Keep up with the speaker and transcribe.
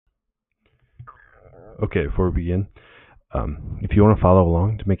Okay, before we begin, if you want to follow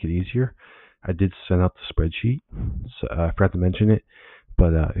along to make it easier, I did send out the spreadsheet. So, I forgot to mention it,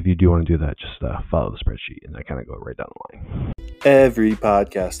 but if you do want to do that, just follow the spreadsheet, and I kind of go right down the line. Every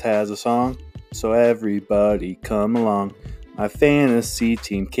podcast has a song, so everybody come along. My fantasy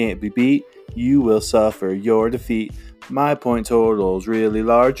team can't be beat. You will suffer your defeat. My point total's really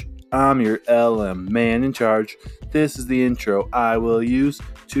large. I'm your LM man in charge. This is the intro I will use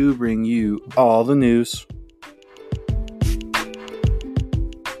to bring you all the news.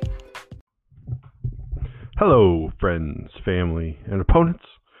 Hello, friends, family, and opponents,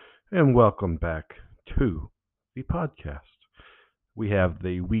 and welcome back to the podcast. We have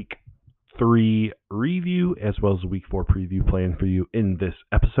the Week 3 review as well as the Week 4 preview planned for you in this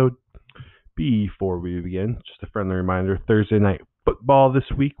episode. Before we begin, just a friendly reminder, Thursday night football this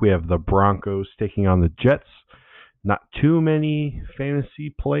week, we have the Broncos taking on the Jets. Not too many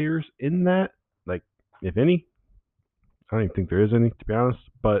fantasy players in that, like, if any. I don't even think there is any, to be honest,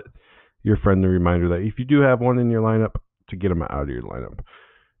 but your friendly reminder that if you do have one in your lineup, to get them out of your lineup.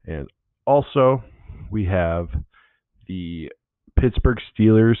 And also, we have the Pittsburgh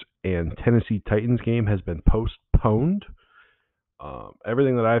Steelers and Tennessee Titans game has been postponed.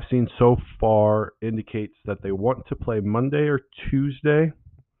 Everything that I've seen so far indicates that they want to play Monday or Tuesday.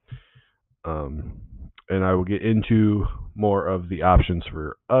 And I will get into more of the options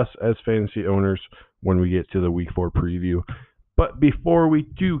for us as fantasy owners when we get to the Week 4 preview. But before we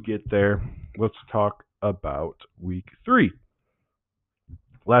do get there, let's talk about Week 3.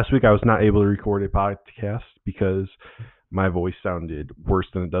 Last week I was not able to record a podcast because my voice sounded worse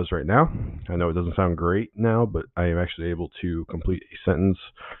than it does right now. I know it doesn't sound great now, but I am actually able to complete a sentence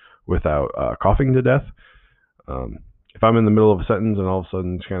without coughing to death. If I'm in the middle of a sentence and all of a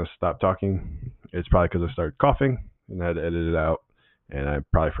sudden just kind of stop talking, it's probably because I started coughing and I had to edit it out, and I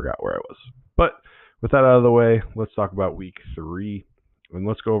probably forgot where I was. But with that out of the way, let's talk about Week 3, and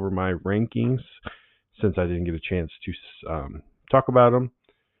let's go over my rankings since I didn't get a chance to talk about them.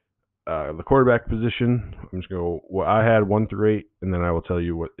 The quarterback position, I'm just going to go what I had 1 through 8, and then I will tell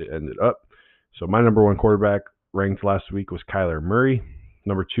you what it ended up. So my number 1 quarterback ranked last week was Kyler Murray.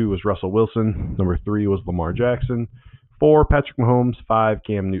 Number 2 was Russell Wilson. Number 3 was Lamar Jackson. 4, Patrick Mahomes. 5,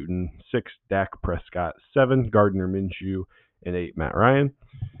 Cam Newton. 6, Dak Prescott. 7, Gardner Minshew. And 8, Matt Ryan.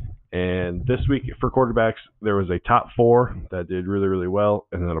 And this week for quarterbacks, there was a top 4 that did really, really well,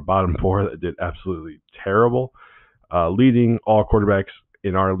 and then a bottom 4 that did absolutely terrible. Leading all quarterbacks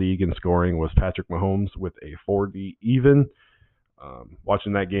in our league in scoring was Patrick Mahomes with a 40 even.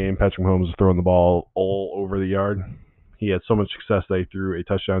 Watching that game, Patrick Mahomes was throwing the ball all over the yard. He had so much success that he threw a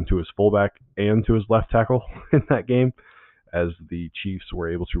touchdown to his fullback and to his left tackle in that game, as the Chiefs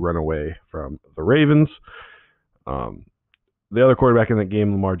were able to run away from the Ravens. The other quarterback in that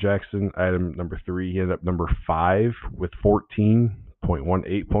game, Lamar Jackson, I had him number 3. He ended up number 5 with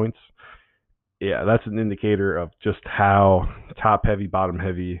 14.18 points. Yeah, that's an indicator of just how top-heavy,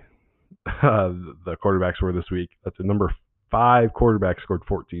 bottom-heavy the quarterbacks were this week. That's a number 5 quarterback scored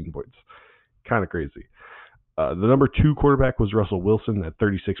 14 points. Kind of crazy. The number 2 quarterback was Russell Wilson at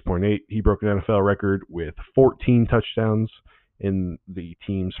 36.8. He broke an NFL record with 14 touchdowns in the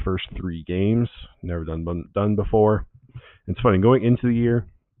team's first 3 games. Never done before. It's funny, going into the year,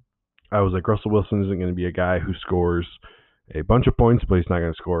 I was like, Russell Wilson isn't going to be a guy who scores a bunch of points, but he's not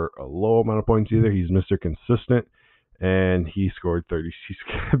going to score a low amount of points either. He's Mr. Consistent, and he scored 30. He's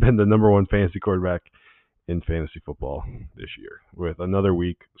been the number 1 fantasy quarterback in fantasy football this year, with another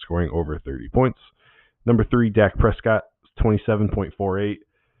week scoring over 30 points. Number 3, Dak Prescott, 27.48.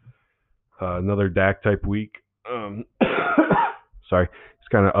 Another Dak-type week. Sorry, it's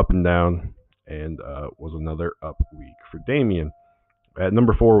kind of up and down, and was another up week for Damian. At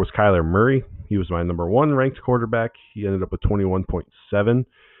number 4 was Kyler Murray. He was my number 1 ranked quarterback. He ended up with 21.7.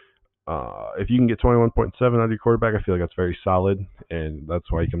 If you can get 21.7 out of your quarterback, I feel like that's very solid, and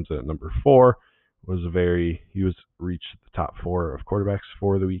that's why he comes in at number 4. He was reached the top 4 of quarterbacks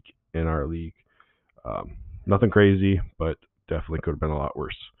for the week in our league. Nothing crazy, but definitely could have been a lot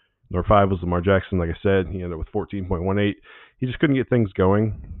worse. Number 5 was Lamar Jackson. Like I said, he ended up with 14.18. He just couldn't get things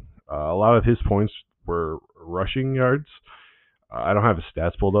going. A lot of his points were rushing yards. I don't have his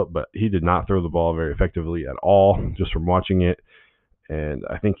stats pulled up, but he did not throw the ball very effectively at all, just from watching it. And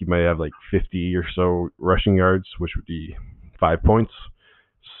I think he might have like 50 or so rushing yards, which would be 5 points.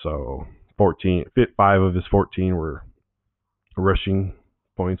 So 5 of his 14 were rushing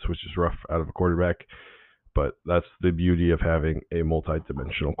points, which is rough out of a quarterback. But that's the beauty of having a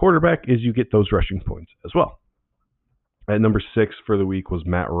multi-dimensional quarterback, is you get those rushing points as well. At number 6 for the week was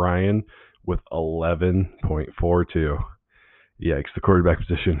Matt Ryan with 11.42. Yikes, the quarterback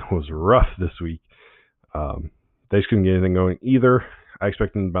position was rough this week. They just couldn't get anything going either. I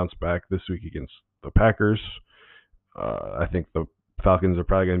expect them to bounce back this week against the Packers. I think the Falcons are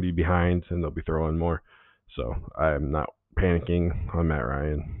probably going to be behind, and they'll be throwing more. So I'm not panicking on Matt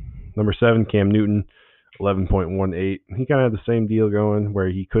Ryan. Number 7, Cam Newton, 11.18. He kind of had the same deal going where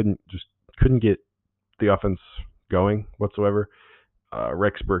he couldn't get the offense going whatsoever.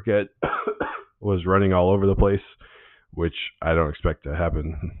 Rex Burkhead was running all over the place, which I don't expect to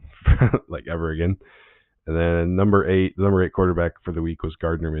happen like ever again. And then number 8 quarterback for the week was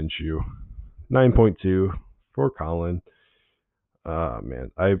Gardner Minshew, 9.2 for Colin.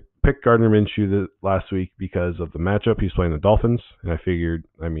 Man, I picked Gardner Minshew last week because of the matchup. He's playing the Dolphins, and I figured,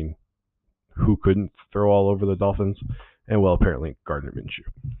 who couldn't throw all over the Dolphins? And well, apparently Gardner Minshew.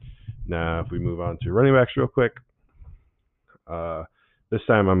 Now, if we move on to running backs real quick, this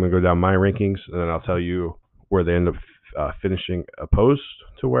time I'm going to go down my rankings, and then I'll tell you where they end up finishing opposed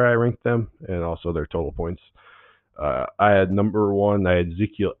to where I ranked them, and also their total points. I had number 1, I had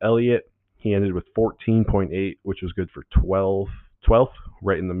Ezekiel Elliott. He ended with 14.8, which was good for 12th,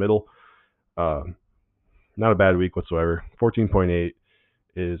 right in the middle. Not a bad week whatsoever. 14.8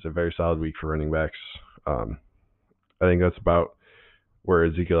 is a very solid week for running backs. I think that's about where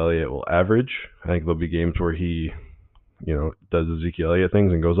Ezekiel Elliott will average. I think there'll be games where he, does Ezekiel Elliott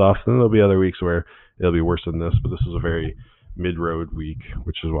things and goes off. Then there'll be other weeks where it'll be worse than this, but this is a very mid-road week,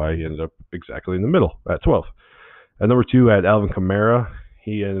 which is why he ended up exactly in the middle at 12. At number 2, I had Alvin Kamara.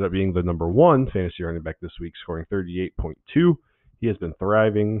 He ended up being the number 1 fantasy running back this week, scoring 38.2. He has been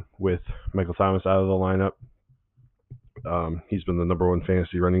thriving with Michael Thomas out of the lineup. He's been the number 1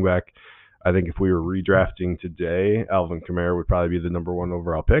 fantasy running back. I think if we were redrafting today, Alvin Kamara would probably be the number 1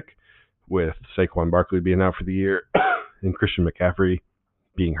 overall pick, with Saquon Barkley being out for the year and Christian McCaffrey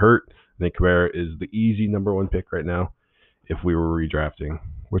being hurt. I think Kamara is the easy number 1 pick right now if we were redrafting,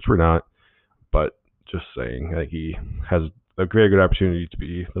 which we're not. But just saying, I think he has a very good opportunity to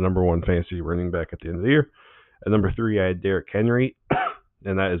be the number 1 fantasy running back at the end of the year. At number 3, I had Derrick Henry,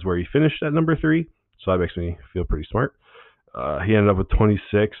 and that is where he finished at number 3, so that makes me feel pretty smart. He ended up with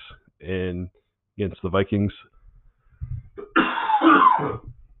 26 against the Vikings.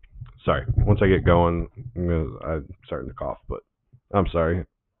 Sorry, once I get going, I'm starting to cough, but I'm sorry.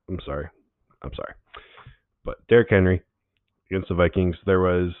 But Derrick Henry against the Vikings, there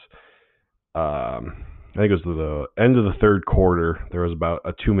was, I think it was the end of the third quarter, there was about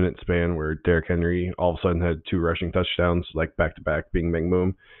a 2-minute span where Derrick Henry all of a sudden had 2 rushing touchdowns, like back-to-back, bing, bang,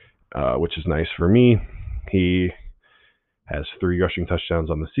 boom, which is nice for me. He has 3 rushing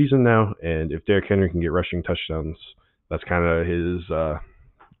touchdowns on the season now, and if Derrick Henry can get rushing touchdowns, that's kind of his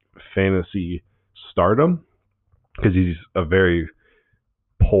fantasy stardom, because he's a very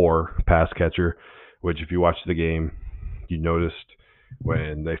poor pass catcher, which if you watched the game, you noticed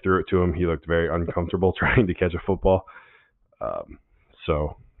when they threw it to him, he looked very uncomfortable trying to catch a football.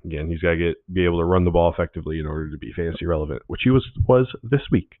 So again, he's got to be able to run the ball effectively in order to be fantasy relevant, which he was this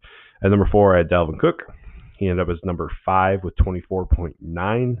week. At number 4, I had Dalvin Cook. He ended up as number 5 with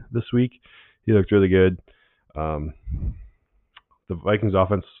 24.9 this week. He looked really good. The Vikings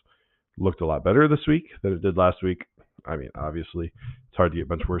offense looked a lot better this week than it did last week. Obviously, it's hard to get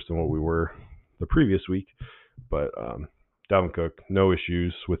much worse than what we were the previous week, but Dalvin Cook, no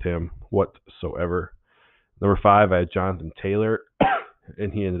issues with him whatsoever. Number 5, I had Jonathan Taylor,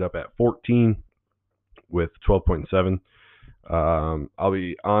 and he ended up at 14 with 12.7. I'll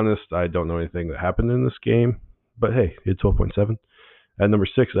be honest, I don't know anything that happened in this game, but hey, he had 12.7. At number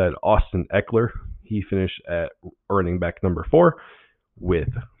 6, I had Austin Eckler. He finished at running back number 4 with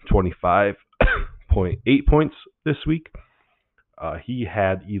 25.8 points this week. He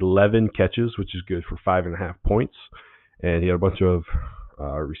had 11 catches, which is good for 5.5 points, and he had a bunch of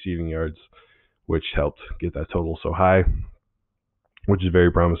receiving yards, which helped get that total so high, which is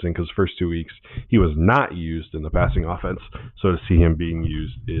very promising because the first 2 weeks he was not used in the passing offense. So to see him being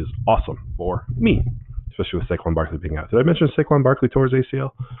used is awesome for me, especially with Saquon Barkley being out. Did I mention Saquon Barkley tore his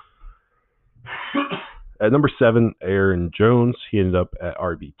ACL? At number 7, Aaron Jones. He ended up at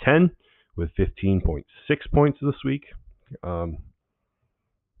RB10 with 15.6 points this week.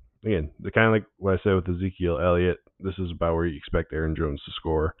 Again, kind of like what I said with Ezekiel Elliott, this is about where you expect Aaron Jones to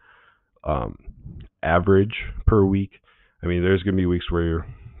score average per week. There's going to be weeks where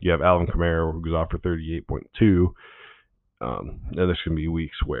you have Alvin Kamara who goes off for 38.2. And there's going to be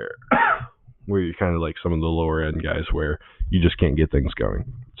weeks where you're kind of like some of the lower end guys where you just can't get things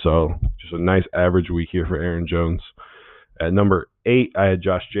going. So just a nice average week here for Aaron Jones. At number 8, I had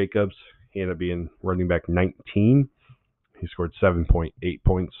Josh Jacobs. He ended up being running back 19. He scored 7.8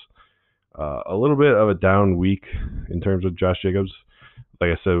 points. A little bit of a down week in terms of Josh Jacobs. like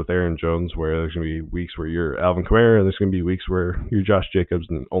I said with Aaron Jones, where there's going to be weeks where you're Alvin Kamara, and there's going to be weeks where you're Josh Jacobs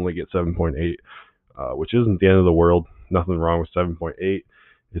and only get 7.8, which isn't the end of the world. Nothing wrong with 7.8.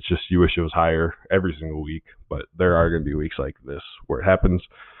 It's just you wish it was higher every single week, but there are going to be weeks like this where it happens.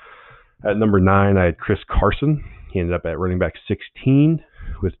 At number 9, I had Chris Carson. He ended up at running back 16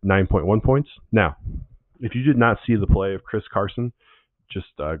 with 9.1 points. Now, if you did not see the play of Chris Carson, just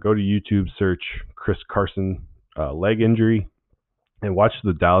go to YouTube, search Chris Carson leg injury, and watch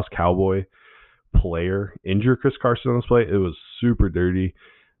the Dallas Cowboy player injure Chris Carson on this play. It was super dirty.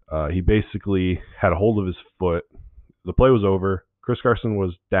 He basically had a hold of his foot. The play was over. Chris Carson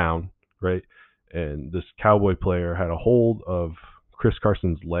was down, right? And this Cowboy player had a hold of Chris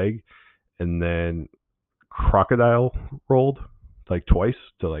Carson's leg and then crocodile rolled like twice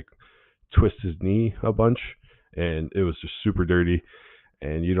to like twist his knee a bunch. And it was just super dirty.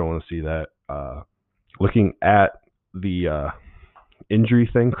 And you don't want to see that. Looking at the injury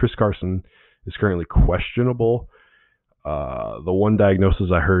thing, Chris Carson is currently questionable. The one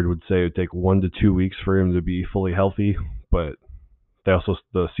diagnosis I heard would say it would take 1 to 2 weeks for him to be fully healthy, but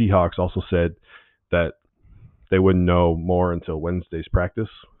the Seahawks also said that they wouldn't know more until Wednesday's practice,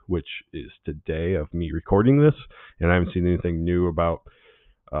 which is today of me recording this, and I haven't seen anything new about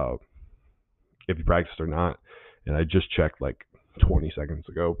if he practiced or not. And I just checked like 20 seconds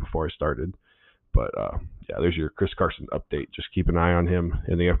ago before I started. But yeah, there's your Chris Carson update. Just keep an eye on him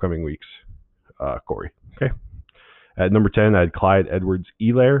in the upcoming weeks, Corey. Okay. At number 10, I had Clyde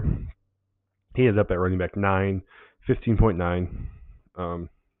Edwards-Helaire. He ended up at running back 9, 15.9.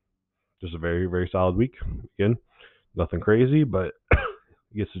 Just a very, very solid week. Again, nothing crazy, but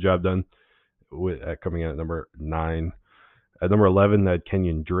he gets the job done coming in at number 9. At number 11, I had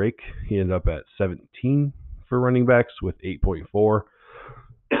Kenyon Drake. He ended up at 17 for running backs with 8.4.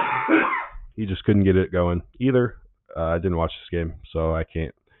 He just couldn't get it going either. I didn't watch this game, so I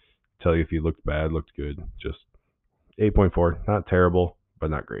can't tell you if he looked bad, looked good. Just 8.4. Not terrible, but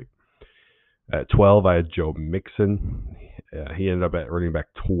not great. At 12, I had Joe Mixon. He ended up at running back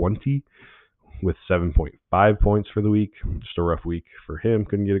 20 with 7.5 points for the week. Just a rough week for him.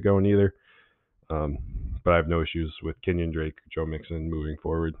 Couldn't get it going either. But I have no issues with Kenyon Drake, Joe Mixon moving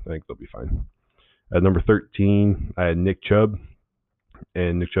forward. I think they'll be fine. At number 13, I had Nick Chubb.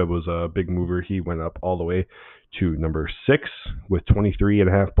 And Nick Chubb was a big mover. He went up all the way to number 6 with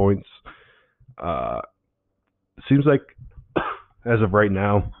 23.5 points. Seems like, as of right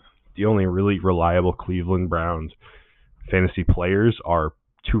now, the only really reliable Cleveland Browns fantasy players are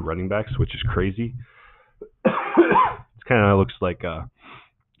 2 running backs, which is crazy. It kind of looks like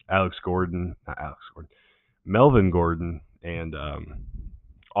Melvin Gordon and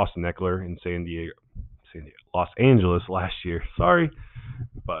Austin Eckler in Los Angeles last year. Sorry,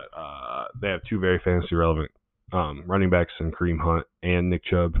 but they have 2 very fantasy relevant running backs in Kareem Hunt and Nick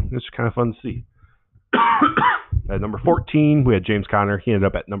Chubb. It's kind of fun to see. At number 14, we had James Conner. He ended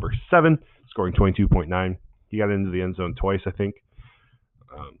up at number 7, scoring 22.9. He got into the end zone twice, I think.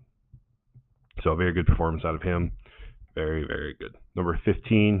 So a very good performance out of him. Very, very good. Number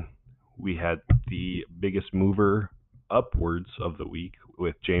 15, we had the biggest mover upwards of the week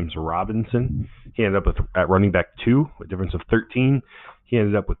with James Robinson. He ended up at running back 2, a difference of 13. He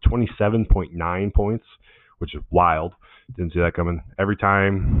ended up with 27.9 points, which is wild. Didn't see that coming. Every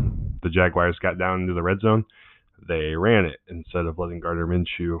time the Jaguars got down into the red zone, they ran it. Instead of letting Gardner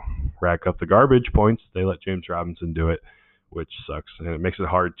Minshew rack up the garbage points, they let James Robinson do it, which sucks. And it makes it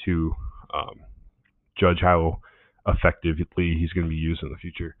hard to judge how effectively he's going to be used in the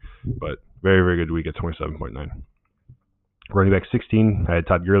future. But very, very good week at 27.9. Running back 16, I had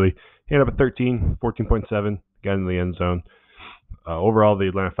Todd Gurley. He ended up at 13, 14.7, got in the end zone. Overall, the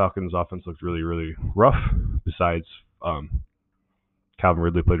Atlanta Falcons offense looked really, really rough. Besides, Calvin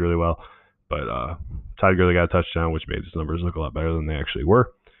Ridley played really well. But Todd Gurley got a touchdown, which made his numbers look a lot better than they actually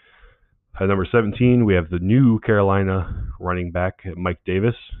were. At number 17, we have the new Carolina running back, Mike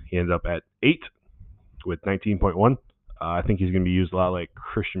Davis. He ended up at 8 with 19.1. I think he's going to be used a lot like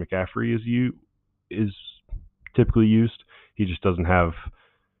Christian McCaffrey is typically used. He just doesn't have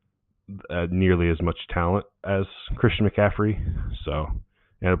nearly as much talent as Christian McCaffrey. So,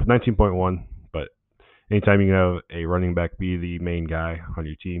 ended up with 19.1. But anytime you can have a running back be the main guy on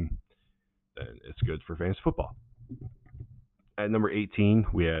your team, then it's good for fantasy football. At number 18,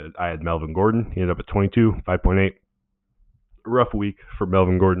 I had Melvin Gordon. He ended up at 22, 5.8. Rough week for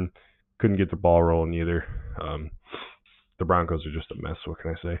Melvin Gordon. Couldn't get the ball rolling either. The Broncos are just a mess. What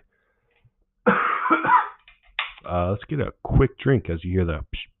can I say? Let's get a quick drink as you hear the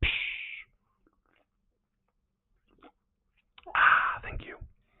psh, psh. Thank you.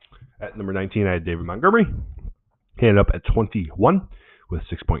 At number 19, I had David Montgomery. He ended up at 21 with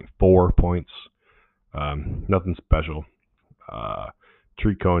 6.4 points. Nothing special.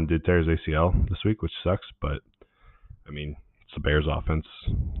 Tree Cohen did tear his ACL this week, which sucks, but I mean, it's the Bears offense.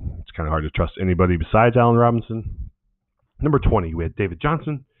 It's kind of hard to trust anybody besides Allen Robinson. Number 20, we had David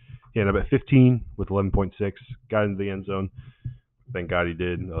Johnson. He ended up at 15 with 11.6. Got into the end zone. Thank God he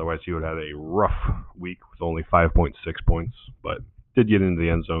did. Otherwise, he would have had a rough week with only 5.6 points. But did get into the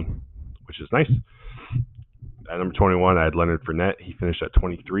end zone, which is nice. At number 21, I had Leonard Fournette. He finished at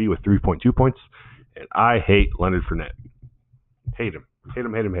 23 with 3.2 points. And I hate Leonard Fournette. Hate him. Hate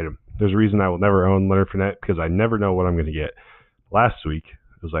him, hate him, hate him. There's a reason I will never own Leonard Fournette because I never know what I'm going to get. Last week,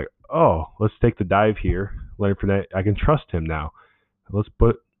 it was like, oh, let's take the dive here. Leonard Fournette, I can trust him now. I'm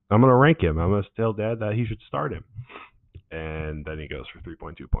going to rank him. I'm going to tell Dad that he should start him. And then he goes for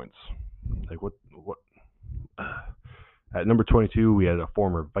 3.2 points. Like, what? At number 22, we had a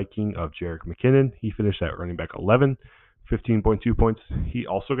former Viking of Jerick McKinnon. He finished at running back 11, 15.2 points. He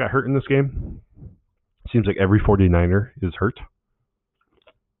also got hurt in this game. Seems like every 49er is hurt.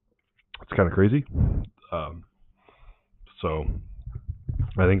 It's kind of crazy. So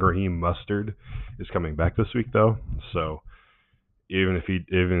I think Raheem Mustard is coming back this week, though. So even if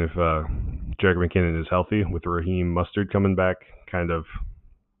Jerick McKinnon is healthy, with Raheem Mustard coming back, kind of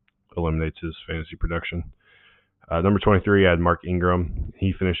eliminates his fantasy production. Number 23, I had Mark Ingram.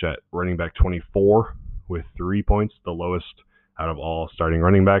 He finished at running back 24 with 3 points, the lowest out of all starting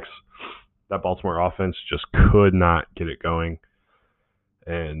running backs. That Baltimore offense just could not get it going.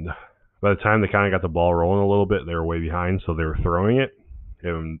 And by the time they kind of got the ball rolling a little bit, they were way behind, so they were throwing it.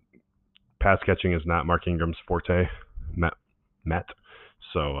 And pass catching is not Mark Ingram's forte, Matt.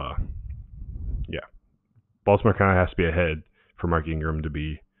 So, yeah. Baltimore kind of has to be ahead for Mark Ingram to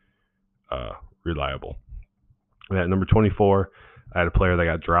be reliable. And at number 24, I had a player that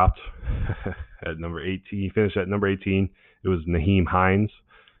got dropped at number 18. He finished at number 18. It was Nyheim Hines.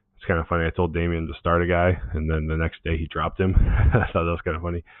 It's kind of funny. I told Damien to start a guy, and then the next day he dropped him. I thought that was kind of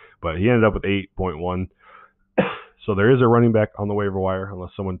funny. But he ended up with 8.1. So there is a running back on the waiver wire,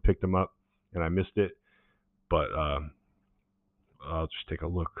 unless someone picked him up and I missed it. But I'll just take a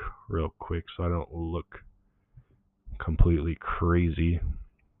look real quick so I don't look completely crazy.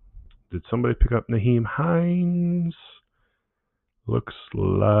 Did somebody pick up Nyheim Hines? Looks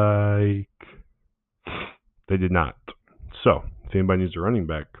like they did not. So, if anybody needs a running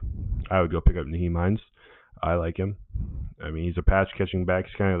back, I would go pick up Nyheim Hines. I like him. I mean, he's a patch catching back.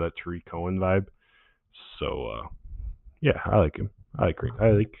 He's kind of that Tariq Cohen vibe. So, yeah, I like him. I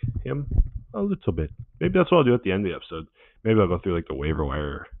like him a little bit. Maybe that's what I'll do at the end of the episode. Maybe I'll go through like the waiver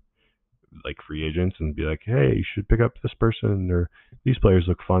wire, like free agents, and be like, hey, you should pick up this person, or these players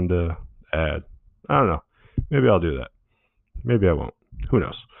look fun to add. I don't know. Maybe I'll do that. Maybe I won't. Who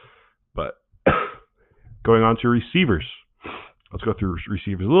knows? But going on to receivers. Let's go through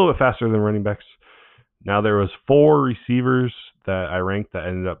receivers a little bit faster than running backs. Now, there was 4 receivers that I ranked that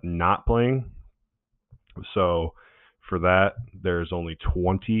ended up not playing. So for that, there's only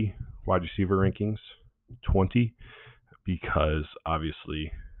 20 wide receiver rankings. 20. Because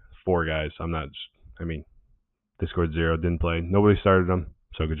obviously 4 guys, they scored 0, didn't play. Nobody started them.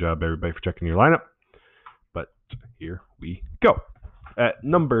 So good job, everybody, for checking your lineup. But here we go. At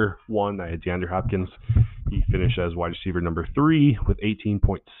number 1, I had DeAndre Hopkins. He finished as wide receiver number 3 with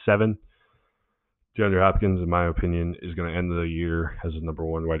 18.7. DeAndre Hopkins, in my opinion, is going to end the year as a number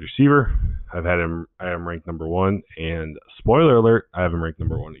 1 wide receiver. I am ranked number 1, and spoiler alert, I have him ranked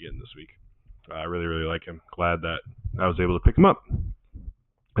number 1 again this week. I really, really like him. Glad that I was able to pick him up.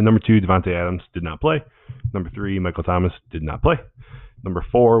 And number 2, Devontae Adams did not play. Number 3, Michael Thomas did not play. Number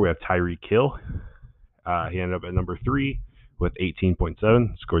 4, we have Tyreek Hill. He ended up at number 3 with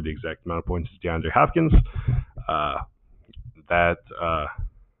 18.7. Scored the exact amount of points as DeAndre Hopkins. That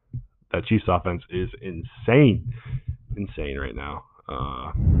Chiefs offense is insane right now.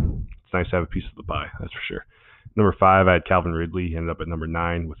 It's nice to have a piece of the pie, that's for sure. Number 5, I had Calvin Ridley. He ended up at number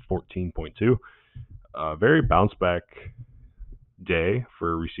 9 with 14.2. Very bounce back day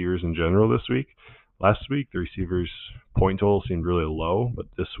for receivers in general this week. Last week, the receivers' point total seemed really low, but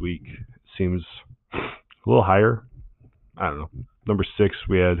this week it seems a little higher. I don't know. Number 6,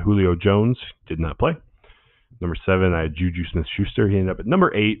 we had Julio Jones. Did not play. Number 7, I had Juju Smith-Schuster. He ended up at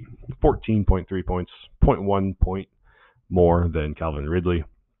number 8, 14.3 points, 0.1 point more than Calvin Ridley.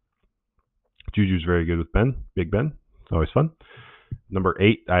 Juju's very good with Big Ben. It's always fun. Number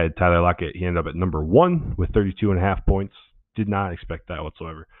 8, I had Tyler Lockett. He ended up at number 1 with 32.5 points. Did not expect that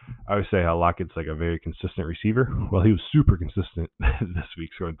whatsoever. I always say how Lockett's like a very consistent receiver. Well, he was super consistent this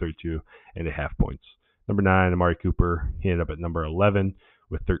week, scoring 32.5 points. Number 9, Amari Cooper. He ended up at number 11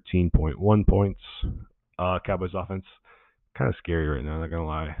 with 13.1 points. Cowboys offense kind of scary right now, not going to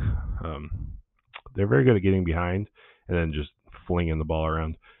lie. They're very good at getting behind and then just flinging the ball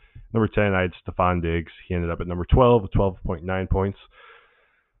around. Number 10, I had Stephon Diggs. He ended up at number 12 with 12.9 points.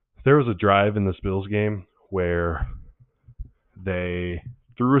 There was a drive in this Bills game where they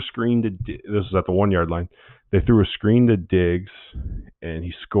threw a screen to this was at the 1 yard line. They threw a screen to Diggs and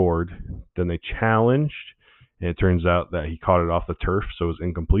he scored. Then they challenged, and it turns out that he caught it off the turf, so it was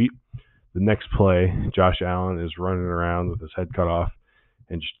incomplete. The next play, Josh Allen is running around with his head cut off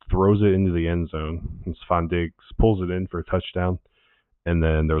and just throws it into the end zone. And Stephon Diggs pulls it in for a touchdown, and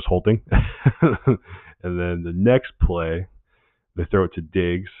then there was holding. And then the next play, they throw it to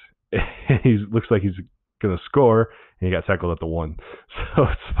Diggs, and he looks like he's going to score, and he got tackled at the 1. So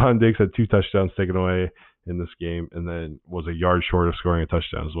Stephon Diggs had 2 touchdowns taken away in this game, and then was a yard short of scoring a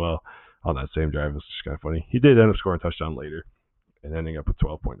touchdown as well on that same drive. It's just kind of funny. He did end up scoring a touchdown later and ending up with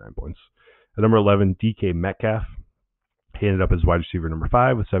 12.9 points. At number 11, DK Metcalf. He ended up as wide receiver number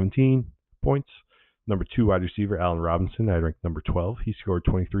 5 with 17 points. Number 2 wide receiver, Allen Robinson. I ranked number 12. He scored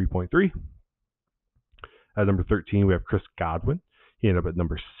 23.3. At number 13, we have Chris Godwin. He ended up at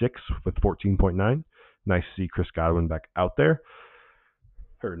number 6 with 14.9. Nice to see Chris Godwin back out there.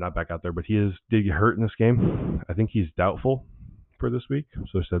 Or not back out there, but did get hurt in this game. I think he's doubtful for this week,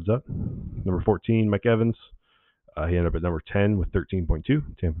 so just heads up. Number 14, Mike Evans. He ended up at number 10 with 13.2.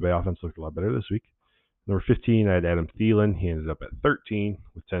 Tampa Bay offense looked a lot better this week. Number 15, I had Adam Thielen. He ended up at 13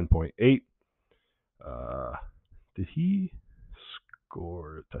 with 10.8. Did he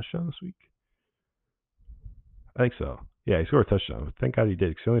score a touchdown this week? I think so. Yeah, he scored a touchdown. Thank God he did,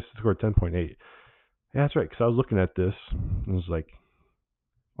 because he only scored 10.8. Yeah, that's right, because I was looking at this and I was like,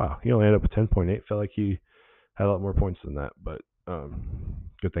 wow, he only ended up with 10.8. Felt like he had a lot more points than that, but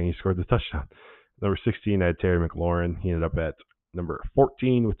good thing he scored the touchdown. Number 16, I had Terry McLaurin. He ended up at number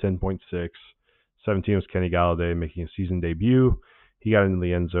 14 with 10.6. 17 was Kenny Galladay making a season debut. He got into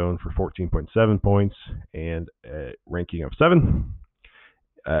the end zone for 14.7 points and a ranking of 7.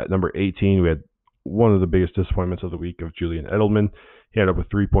 At number 18, we had one of the biggest disappointments of the week of Julian Edelman. He ended up with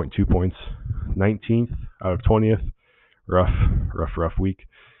 3.2 points, 19th out of 20th. Rough week.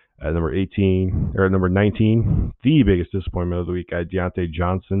 At number 19, the biggest disappointment of the week, I had Deontay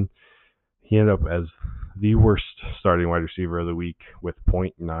Johnson. He ended up as the worst starting wide receiver of the week with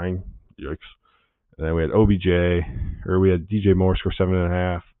 0.9. Yikes. And then we had we had DJ Moore score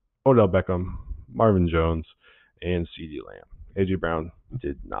 7.5, Odell Beckham, Marvin Jones, and CeeDee Lamb. AJ Brown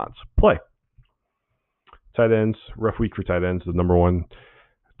did not play. Tight ends, rough week for tight ends. The number 1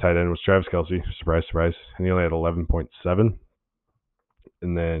 tight end was Travis Kelce. Surprise, surprise. And he only had 11.7.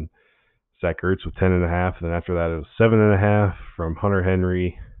 And then Zach Ertz with 10.5. And then after that, it was 7.5 from Hunter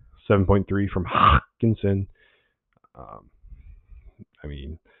Henry, 7.3 from Hockenson.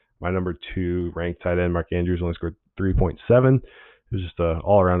 My number 2 ranked tight end, Mark Andrews, only scored 3.7. It was just an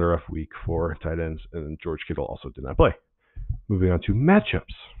all-around rough week for tight ends. And then George Kittle also did not play. Moving on to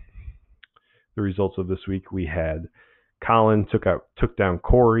matchups. The results of this week, we had Colin took down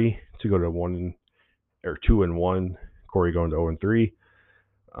Corey to go to 2-1. Corey going to 0-3.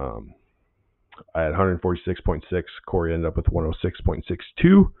 I had 146.6. Corey ended up with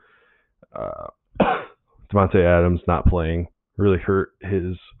 106.62. Devontae Adams not playing really hurt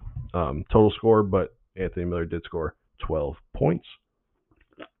his total score, but Anthony Miller did score 12 points.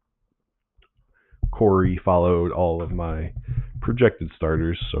 Corey followed all of my projected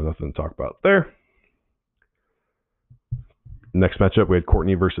starters, so nothing to talk about there. Next matchup, we had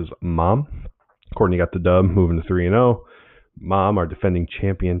Courtney versus Mom. Courtney got the dub, moving to 3-0. Mom, our defending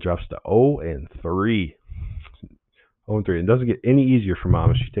champion, drops to 0-3. 0-3. It doesn't get any easier for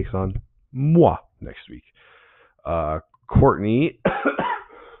Mom as she takes on moi next week. Courtney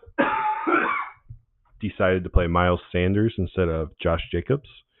decided to play Miles Sanders instead of Josh Jacobs.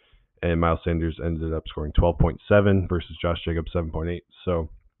 And Miles Sanders ended up scoring 12.7 versus Josh Jacobs 7.8. So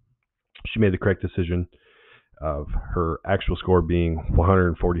she made the correct decision of her actual score being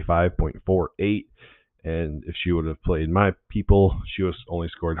 145.48. And if she would have played my people, she was only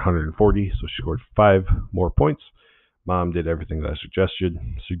scored 140. So she scored 5 more points. Mom did everything that I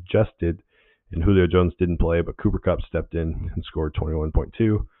suggested. And Julio Jones didn't play, but Cooper Kupp stepped in and scored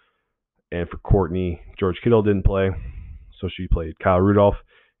 21.2. And for Courtney, George Kittle didn't play. So she played Kyle Rudolph.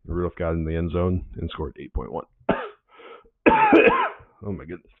 And Rudolph got in the end zone and scored 8.1. Oh my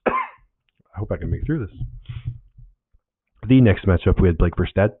goodness. I hope I can make it through this. The next matchup, we had Blake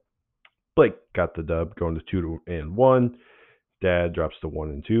versus Dad. Blake got the dub, going to 2-1. Dad drops to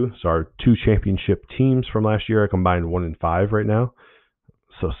 1-2. So our 2 championship teams from last year are combined 1-5 right now.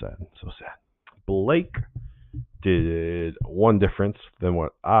 So sad. Blake did one difference than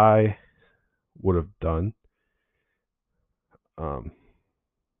what I would have done.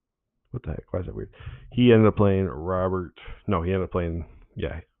 What the heck? Why is that weird? He ended up playing Robert. No, he ended up playing.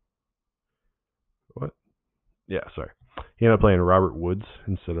 Yeah. What? Yeah, sorry. He ended up playing Robert Woods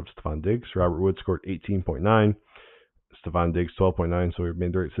instead of Stephon Diggs. Robert Woods scored 18.9. Stephon Diggs 12.9, so we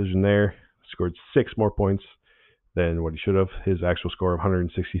made the right decision there. Scored 6 more points than what he should have. His actual score of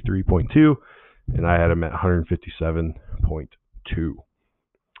 163.2, and I had him at 157.2.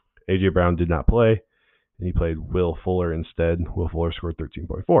 A.J. Brown did not play, and he played Will Fuller instead. Will Fuller scored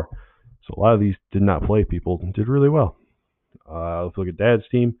 13.4. So a lot of these did not play people did really well. Let's look at Dad's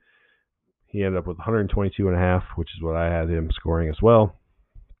team. He ended up with 122.5, which is what I had him scoring as well.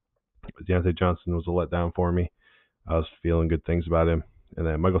 Deontay Johnson was a letdown for me. I was feeling good things about him. And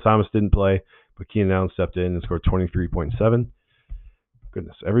then Michael Thomas didn't play, but Keenan Allen stepped in and scored 23.7.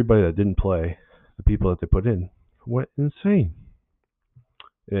 Goodness, everybody that didn't play, the people that they put in, went insane.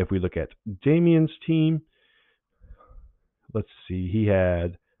 And if we look at Damien's team, let's see, he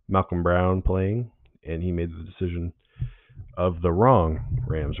had Malcolm Brown playing, and he made the decision of the wrong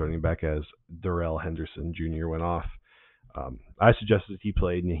Rams running back as Darrell Henderson Jr. went off. I suggested he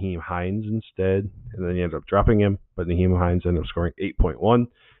played Nyheim Hines instead, and then he ended up dropping him, but Nyheim Hines ended up scoring 8.1,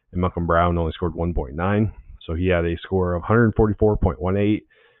 and Malcolm Brown only scored 1.9. So he had a score of 144.18,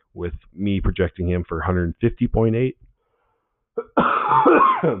 with me projecting him for 150.8.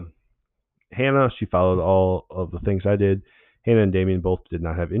 Hannah, she followed all of the things I did. Hannah and Damien both did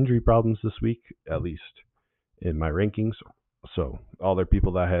not have injury problems this week, at least in my rankings. So all their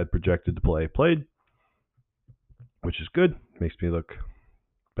people that I had projected to play played, which is good. Makes me look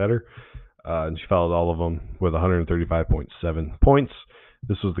better. And she followed all of them with 135.7 points.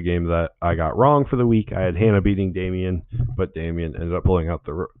 This was the game that I got wrong for the week. I had Hannah beating Damien, but Damien ended up pulling out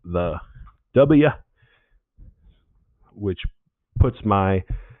the W, which puts my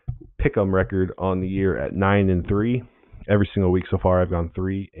pick'em record on the year at 9-3. Every single week so far, I've gone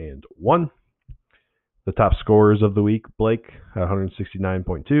 3-1. The top scorers of the week: Blake at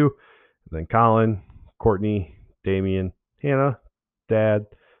 169.2, then Colin, Courtney, Damien, Hannah, Dad,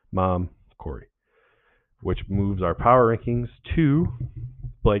 Mom, Corey, which moves our power rankings to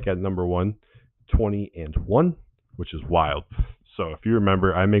Blake at number 1, 20-1, which is wild. So if you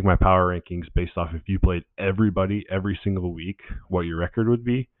remember, I make my power rankings based off if you played everybody every single week, what your record would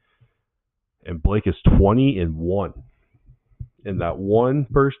be. And Blake is 20-1. In that one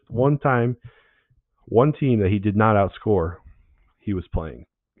team that he did not outscore, he was playing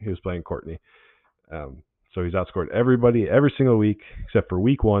Courtney. So he's outscored everybody every single week except for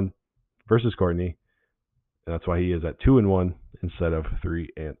week 1 versus Courtney. And that's why he is at 2-1 instead of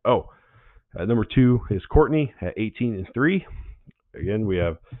 3-0. At number 2 is Courtney at 18-3. Again, we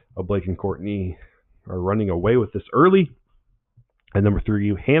have a Blake and Courtney are running away with this early. At number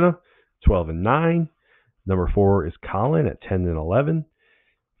 3, Hannah, 12-9. Number 4 is Colin at 10-11.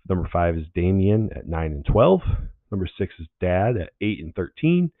 Number 5 is Damien at 9-12. Number 6 is Dad at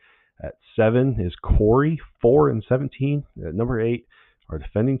 8-13. At 7 is Corey, 4-17. At number 8, our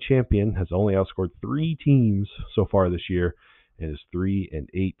defending champion has only outscored 3 teams so far this year and is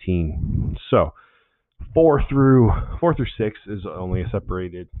 3-18. So 4 through 6 is only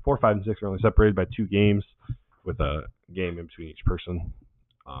separated. 4, 5, and 6 are only separated by 2 games, with a game in between each person.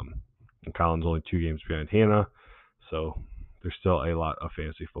 And Colin's only 2 games behind Hannah, so there's still a lot of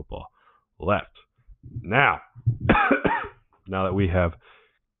fantasy football left. Now that we have,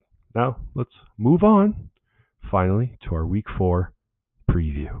 let's move on finally to our Week 4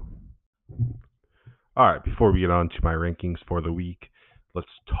 preview. All right, before we get on to my rankings for the week, let's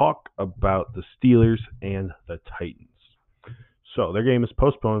talk about the Steelers and the Titans. So their game is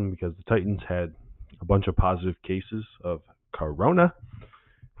postponed because the Titans had a bunch of positive cases of corona,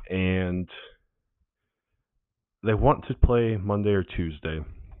 and they want to play Monday or Tuesday.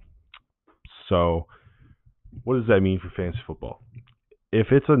 So what does that mean for fantasy football?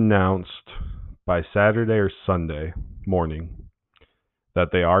 If it's announced by Saturday or Sunday morning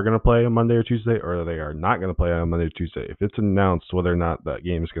that they are going to play on Monday or Tuesday, or they are not going to play on Monday or Tuesday, if it's announced whether or not that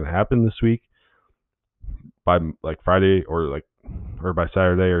game is going to happen this week by like Friday or by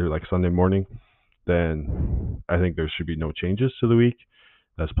Saturday or like Sunday morning, then I think there should be no changes to the week.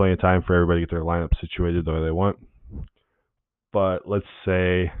 That's plenty of time for everybody to get their lineup situated the way they want. But let's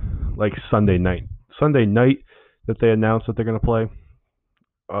say like Sunday night that they announce that they're going to play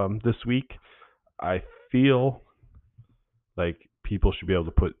this week, I feel like people should be able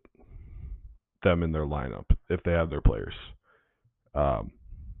to put them in their lineup if they have their players.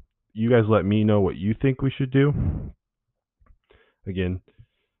 You guys let me know what you think we should do. Again,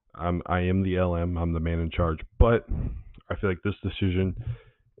 I am the LM. I'm the man in charge. But I feel like this decision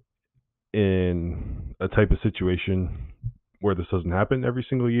in a type of situation where this doesn't happen every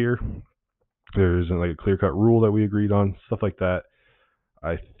single year. There isn't like a clear-cut rule that we agreed on, stuff like that.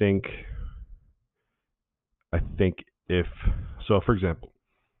 I think if so, for example,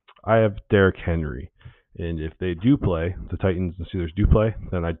 I have Derrick Henry, and if they do play, the Titans and Steelers do play,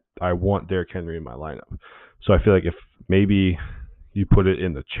 then I want Derrick Henry in my lineup. So I feel like if maybe you put it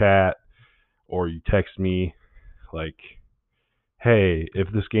in the chat or you text me like, hey,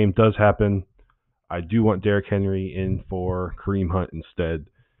 if this game does happen, I do want Derrick Henry in for Kareem Hunt instead,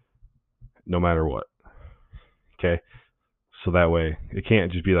 no matter what. Okay? So that way, it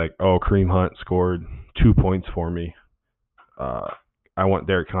can't just be like, oh, Kareem Hunt scored 2 points for me. I want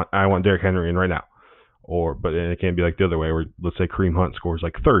Derrick Henry in right now. But it can't be like the other way where, let's say Kareem Hunt scores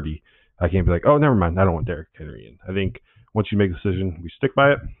like 30. I can't be like, oh, never mind, I don't want Derrick Henry in. I think once you make a decision, we stick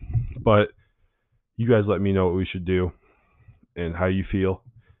by it. But you guys let me know what we should do and how you feel.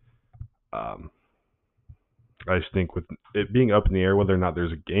 I just think with it being up in the air, whether or not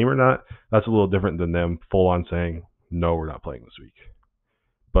there's a game or not, that's a little different than them full on saying, no, we're not playing this week.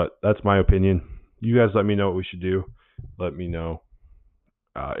 But that's my opinion. You guys let me know what we should do. Let me know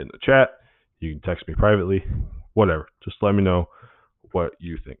in the chat. You can text me privately. Whatever. Just let me know what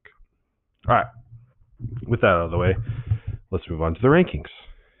you think. All right. With that out of the way, let's move on to the rankings.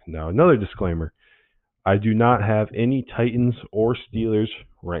 Now, another disclaimer. I do not have any Titans or Steelers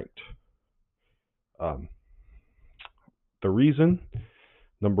ranked. The reason,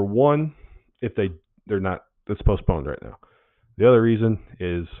 number one, if they're not, it's postponed right now. The other reason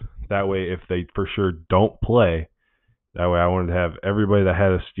is that way if they for sure don't play, that way I wanted to have everybody that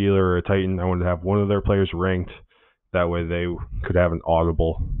had a Steeler or a Titan, I wanted to have one of their players ranked. That way they could have an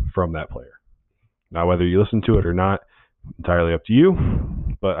audible from that player. Now, whether you listen to it or not, entirely up to you,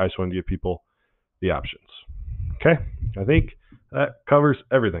 but I just wanted to give people the options. Okay? I think that covers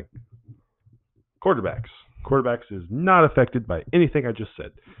everything. Quarterbacks. Quarterbacks is not affected by anything I just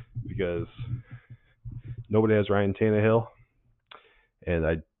said because nobody has Ryan Tannehill, and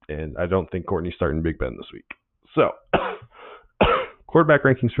I don't think Courtney's starting Big Ben this week. So, quarterback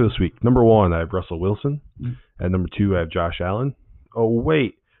rankings for this week. Number 1, I have Russell Wilson, and number 2, I have Josh Allen. Oh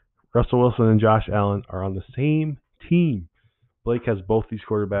wait, Russell Wilson and Josh Allen are on the same team. Blake has both these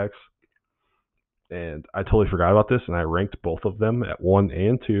quarterbacks, and I totally forgot about this, and I ranked both of them at 1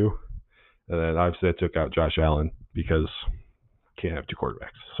 and 2. And then obviously I took out Josh Allen because can't have two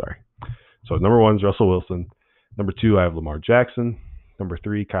quarterbacks. Sorry. So number 1 is Russell Wilson. Number 2, I have Lamar Jackson. Number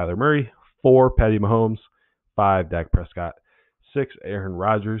 3, Kyler Murray. 4, Patty Mahomes. 5, Dak Prescott. 6, Aaron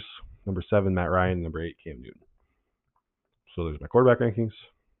Rodgers. Number 7, Matt Ryan. Number 8, Cam Newton. So there's my quarterback rankings.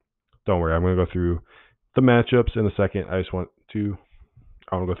 Don't worry, I'm going to go through the matchups in a second. I want to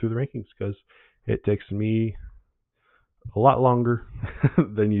go through the rankings because it takes me a lot longer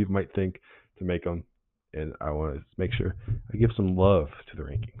than you might think to make them, and I want to make sure I give some love to the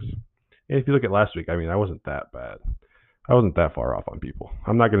rankings. And if you look at last week, I mean, I wasn't that bad. I wasn't that far off on people.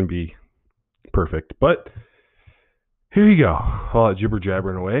 I'm not going to be perfect, but here you go. All that jibber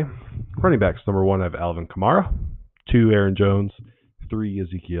jabbering away. Running backs, number 1, I have Alvin Kamara. 2, Aaron Jones. 3,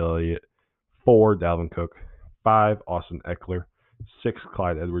 Ezekiel Elliott. 4, Dalvin Cook. 5, Austin Eckler. 6,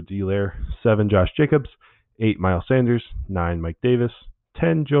 Clyde Edwards-Helaire. 7, Josh Jacobs. 8, Miles Sanders. 9, Mike Davis.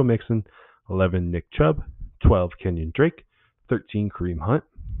 10, Joe Mixon. 11, Nick Chubb. 12, Kenyon Drake. 13, Kareem Hunt.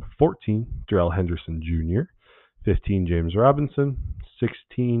 14, Darrell Henderson Jr. 15, James Robinson.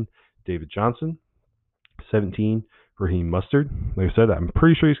 16, David Johnson. 17, Raheem Mostert. Like I said, I'm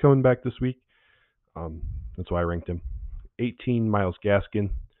pretty sure he's coming back this week. That's why I ranked him. 18, Myles Gaskin,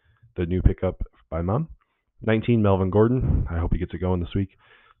 the new pickup by Mom. 19, Melvin Gordon. I hope he gets it going this week.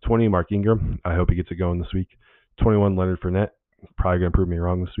 20, Mark Ingram. I hope he gets it going this week. 21, Leonard Fournette. Probably going to prove me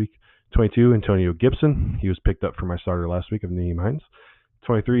wrong this week. 22, Antonio Gibson. He was picked up for my starter last week of Nyheim Hines.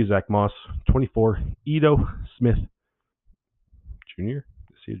 23, Zach Moss. 24, Ito Smith Jr. Is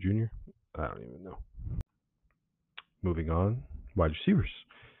he a junior? I don't even know. Moving on. Wide receivers.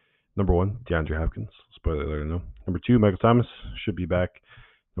 Number 1, DeAndre Hopkins. Spoiler alert, no. Number 2, Michael Thomas. Should be back.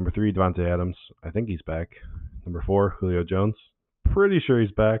 Number 3, Devontae Adams. I think he's back. Number 4, Julio Jones. Pretty sure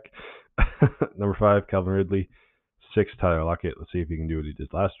he's back. Number 5, Calvin Ridley. 6, Tyler Lockett. Let's see if he can do what he did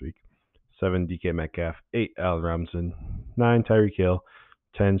last week. 7, DK Metcalf. 8, Allen Robinson. 9, Tyreek Hill.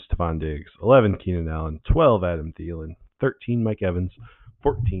 10, Stephon Diggs. 11, Keenan Allen. 12, Adam Thielen. 13, Mike Evans.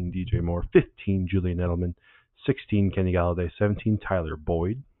 14, DJ Moore. 15, Julian Edelman. 16, Kenny Galladay. 17, Tyler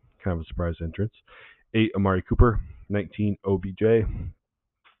Boyd. Kind of a surprise entrance. 8, Amari Cooper. 19, OBJ.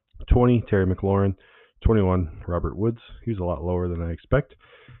 20, Terry McLaurin. 21, Robert Woods. He was a lot lower than I expect.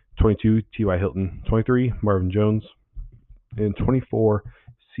 22, T.Y. Hilton. 23, Marvin Jones. And 24,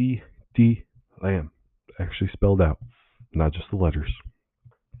 C.D. Lamb. Actually spelled out. not just the letters.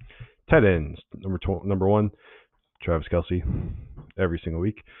 Tight ends. Number 1, Travis Kelce, every single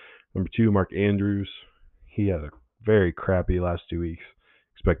week. Number 2, Mark Andrews. He had a very crappy last 2 weeks.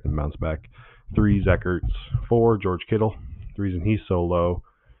 Expect him to bounce back. 3, Zach Ertz. 4, George Kittle. The reason he's so low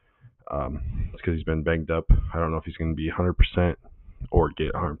is because he's been banged up. I don't know if he's going to be 100% or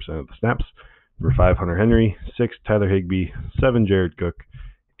get 100% of the snaps. Number 5, Hunter Henry. 6, Tyler Higbee. 7, Jared Cook.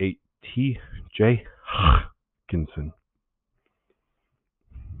 8, T.J. Hockenson.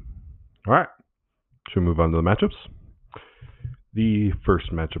 All right. Should we move on to the matchups? The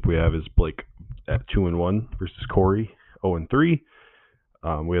first matchup we have is Blake at 2-1 versus Corey 0-3.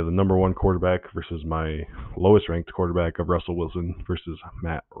 We have the number 1 quarterback versus my lowest ranked quarterback of Russell Wilson versus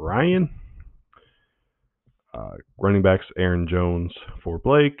Matt Ryan. Running backs Aaron Jones for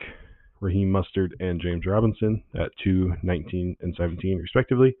Blake, Raheem Mostert, and James Robinson at 2, 19, and 17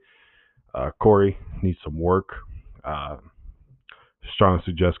 respectively. Corey needs some work. Strong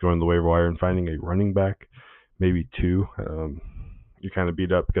suggest going to the waiver wire and finding a running back, maybe 2. You're kind of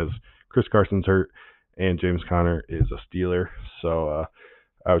beat up because Chris Carson's hurt and James Conner is a Steeler. So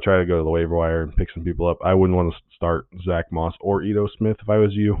I would try to go to the waiver wire and pick some people up. I wouldn't want to start Zach Moss or Ito Smith if I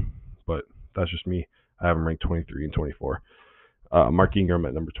was you, but that's just me. I have them ranked 23 and 24. Mark Ingram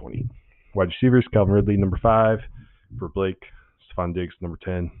at number 20. Wide receivers, Calvin Ridley, number 5 for Blake. Stephon Diggs, number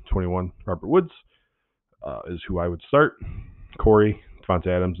 10. 21, Robert Woods is who I would start. Corey, Devontae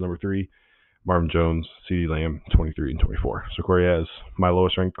Adams, number 3. Marvin Jones, CeeDee Lamb, 23 and 24. So Corey has my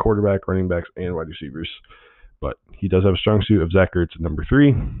lowest ranked quarterback, running backs, and wide receivers. But he does have a strong suit of Zach Ertz at number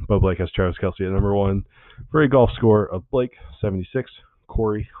 3. But Blake has Travis Kelce at number 1 for a golf score of Blake 76,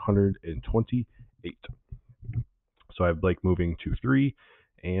 Corey 128. So I have Blake moving to 3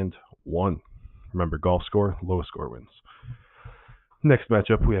 and 1. Remember, golf score, lowest score wins. Next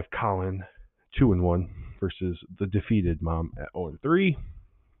matchup, we have Colin 2-1 versus the defeated mom at 0-3.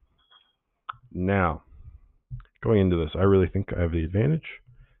 Now, going into this, I really think I have the advantage,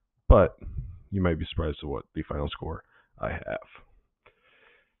 but you might be surprised at what the final score I have.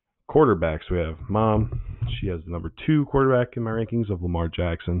 Quarterbacks, we have Mom. She has the number 2 quarterback in my rankings of Lamar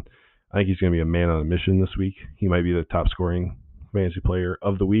Jackson. I think he's going to be a man on a mission this week. He might be the top scoring fantasy player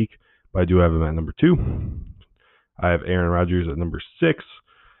of the week, but I do have him at number 2. I have Aaron Rodgers at number 6.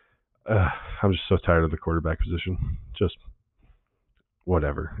 I'm just so tired of the quarterback position. Just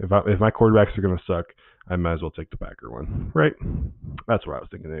whatever. If my quarterbacks are going to suck, I might as well take the Packer one, right? That's what I was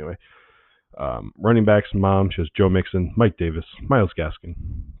thinking anyway. Running backs, Mom, she has Joe Mixon, Mike Davis, Myles Gaskin.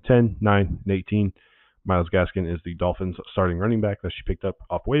 10, 9, and 18. Myles Gaskin is the Dolphins starting running back that she picked up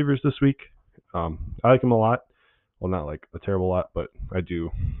off waivers this week. I like him a lot. Well, not like a terrible lot, but I do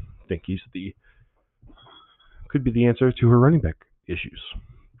think he's could be the answer to her running back issues.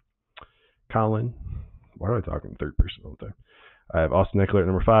 Colin, why do I talk in third person all the time? I have Austin Eckler at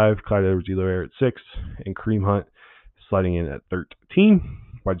number 5, Clyde Edwards-Helaire at 6, and Kareem Hunt sliding in at 13.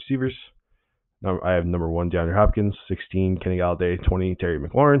 Wide receivers, I have number 1, DeAndre Hopkins, 16, Kenny Galladay, 20, Terry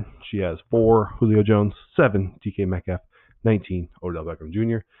McLaurin. She has 4, Julio Jones, 7, DK Metcalf, 19, Odell Beckham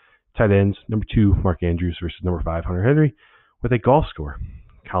Jr. Tight ends, number 2, Mark Andrews versus number 5, Hunter Henry, with a golf score.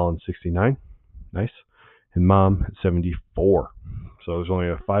 Colin, 69, nice, and Mom at 74. So there's only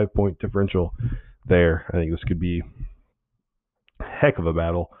a 5-point differential there. I think this could be a heck of a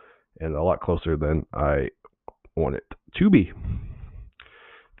battle and a lot closer than I want it to be.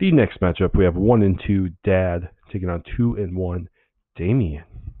 The next matchup, we have 1-2 Dad taking on 2-1 Damien.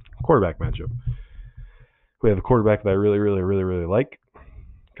 Quarterback matchup. We have a quarterback that I really like,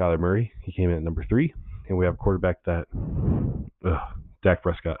 Kyler Murray. He came in at number 3. And we have a quarterback that, Dak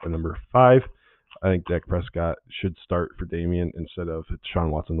Prescott at number 5. I think Dak Prescott should start for Damien instead of Deshaun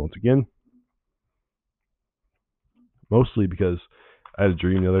Watson once again. Mostly because I had a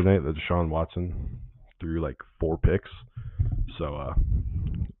dream the other night that Deshaun Watson threw like 4 picks. So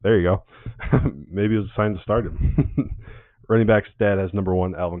there you go. Maybe it was a sign to start him. Running backs, Dad has number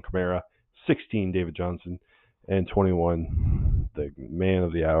 1, Alvin Kamara, 16, David Johnson, and 21, the man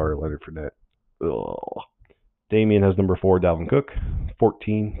of the hour, Leonard Fournette. Ugh. Damien has number 4, Dalvin Cook,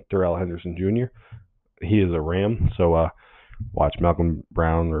 14, Darrell Henderson Jr. He is a Ram, so watch Malcolm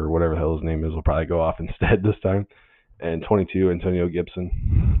Brown or whatever the hell his name is will probably go off instead this time. And 22, Antonio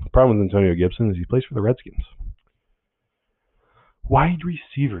Gibson. The problem with Antonio Gibson is he plays for the Redskins. Wide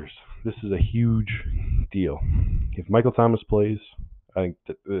receivers. This is a huge deal. If Michael Thomas plays, I think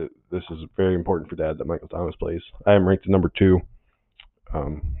that this is very important for Dad that Michael Thomas plays. I am ranked at number 2.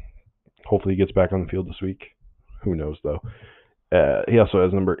 Hopefully he gets back on the field this week. Who knows, though. He also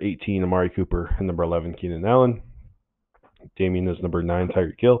has number 18, Amari Cooper, and number 11, Keenan Allen. Damien is number 9,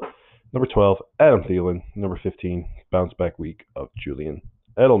 Tyreek Hill, Number 12, Adam Thielen. Number 15, bounce back week of Julian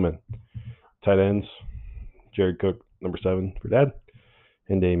Edelman. Tight ends, Jared Cook, number 7 for Dad,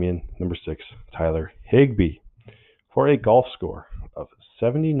 and Damien, number 6, Tyler Higbee, for a golf score of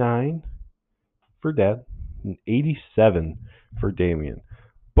 79 for Dad and 87 for Damien.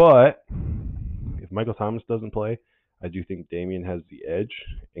 But if Michael Thomas doesn't play, I do think Damien has the edge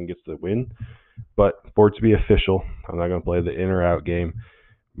and gets the win. But for it to be official, I'm not going to play the in or out game.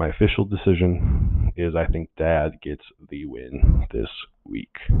 My official decision is I think Dad gets the win this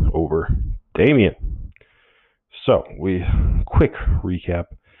week over Damien. So, quick recap.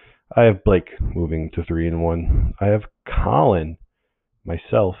 I have Blake moving to 3-1. I have Colin,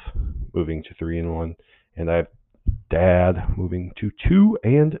 myself, moving to 3-1. And I have Dad moving to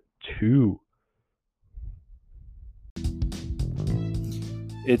 2-2.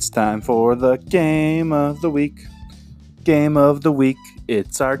 It's time for the game of the week. Game of the week.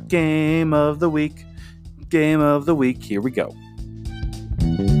 It's our game of the week. Game of the week. Here we go.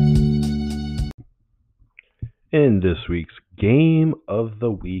 In this week's game of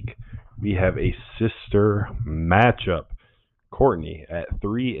the week, we have a sister matchup. Courtney at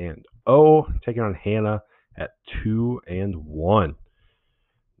 3-0, taking on Hannah at 2-1.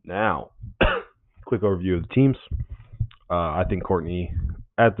 Now, quick overview of the teams. I think Courtney,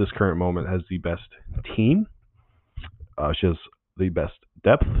 at this current moment, has the best team. She has the best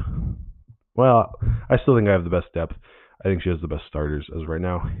depth. Well, I still think I have the best depth. I think she has the best starters as of right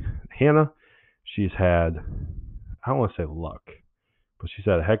now. Hannah, she's had, I don't want to say luck, but she's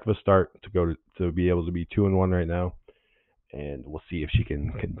had a heck of a start to be able to be 2-1 right now. And we'll see if she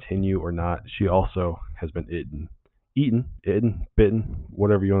can continue or not. She also has been bitten,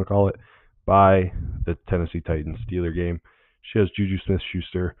 whatever you want to call it, by the Tennessee Titans Steeler game. She has Juju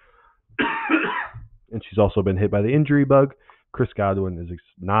Smith-Schuster, and she's also been hit by the injury bug. Chris Godwin is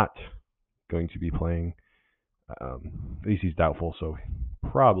not going to be playing. At least he's doubtful, so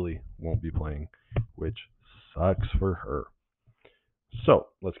probably won't be playing, which sucks for her. So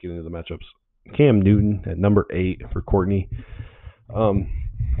let's get into the matchups. Cam Newton at number 8 for Courtney. Now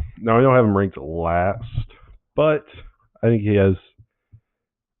I don't have him ranked last, but I think he has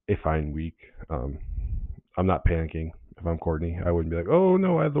a fine week. I'm not panicking if I'm Courtney. I wouldn't be like, oh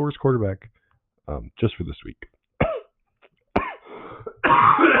no, I have the worst quarterback. Just for this week.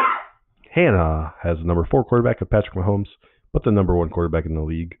 Hannah has the number 4 quarterback of Patrick Mahomes, but the number 1 quarterback in the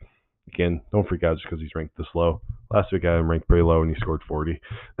league. Again, don't freak out just because he's ranked this low. Last week I had him ranked pretty low and he scored 40.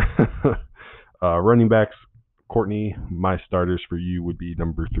 Running backs, Courtney, my starters for you would be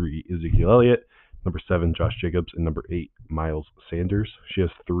number 3, Ezekiel Elliott, number 7, Josh Jacobs, and number 8, Miles Sanders. She has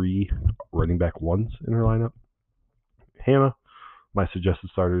 3 running back ones in her lineup. Hannah, my suggested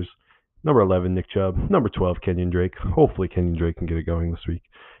starters, number 11, Nick Chubb, number 12, Kenyon Drake. Hopefully Kenyon Drake can get it going this week.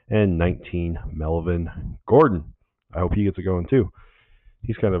 And 19, Melvin Gordon. I hope he gets it going too.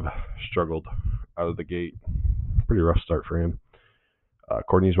 He's kind of struggled out of the gate. Pretty rough start for him.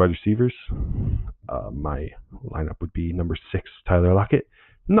 Courtney's wide receivers. My lineup would be number 6, Tyler Lockett,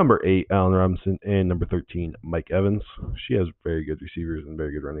 number 8, Allen Robinson, and number 13, Mike Evans. She has very good receivers and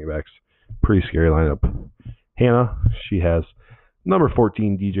very good running backs. Pretty scary lineup. Hannah, she has number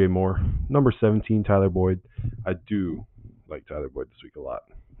 14, DJ Moore, number 17, Tyler Boyd. I do like Tyler Boyd this week a lot.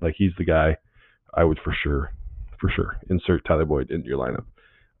 Like, he's the guy I would for sure insert Tyler Boyd into your lineup.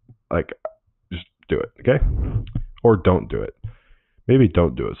 Like, just do it, okay? Or don't do it. Maybe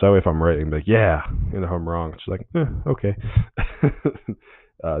don't do it. So that way if I'm right, I'm like, yeah. And if I'm wrong, it's like, okay.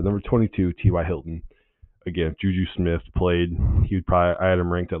 Number 22, T.Y. Hilton. Again, if Juju Smith played, I had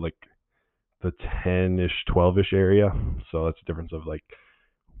him ranked at like the 10-ish, 12-ish area. So that's a difference of like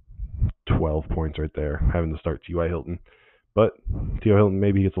 12 points right there, having to start T.Y. Hilton. But T.Y. Hilton,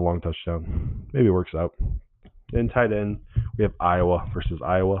 maybe he gets a long touchdown. Maybe it works out. And tight end, we have Iowa versus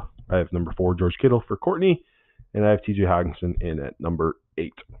Iowa. I have number 4, George Kittle for Courtney. And I have TJ Hawkinson in at number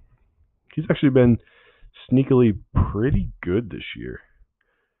 8. He's actually been sneakily pretty good this year.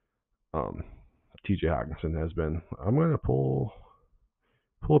 TJ Hawkinson has been. I'm going to pull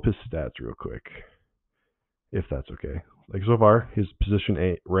up his stats real quick, if that's okay. Like, so far, his position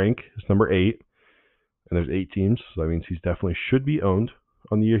 8 rank is number 8, and there's 8 teams, so that means he definitely should be owned.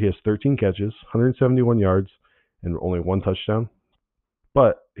 On the year, he has 13 catches, 171 yards, and only 1 touchdown.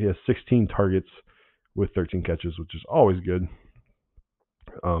 But he has 16 targets with 13 catches, which is always good.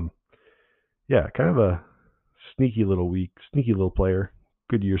 Yeah, kind of a sneaky little week, sneaky little player.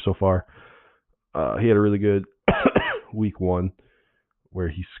 Good year so far. He had a really good week 1 where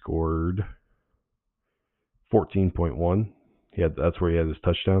he scored 14.1. That's where he had his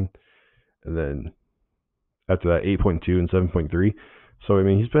touchdown. And then after that, 8.2 and 7.3. So, I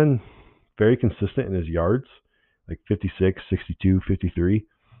mean, he's been very consistent in his yards, like 56, 62, 53.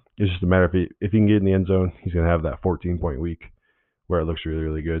 It's just a matter of if he can get in the end zone, he's going to have that 14-point week where it looks really,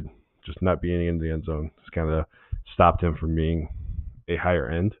 really good. Just not being in the end zone has kind of stopped him from being a higher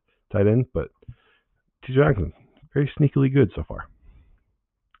end tight end. But T. Johnson, very sneakily good so far.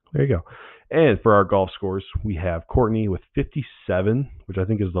 There you go. And for our golf scores, we have Courtney with 57, which I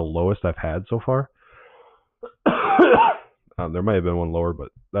think is the lowest I've had so far. There might have been one lower,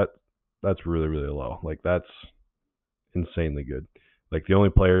 but that's really, really low. Like, that's insanely good. Like, the only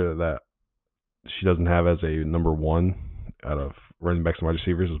player that she doesn't have as a number one out of running backs and wide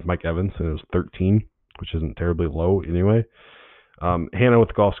receivers is Mike Evans, and it was 13, which isn't terribly low anyway. Hannah with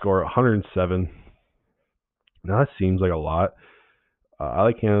the golf score, 107. Now, that seems like a lot. I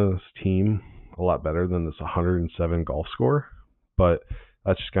like Hannah's team a lot better than this 107 golf score, but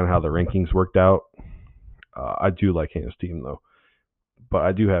that's just kind of how the rankings worked out. I do like Hannah's team, though. But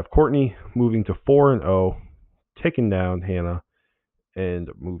I do have Courtney moving to 4-0, taking down Hannah, and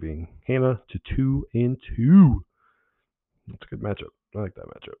moving Hannah to 2-2. That's a good matchup. I like that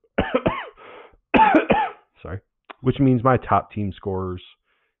matchup. Sorry. Which means my top team scorers: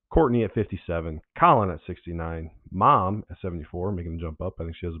 Courtney at 57, Colin at 69, Mom at 74, making a jump up. I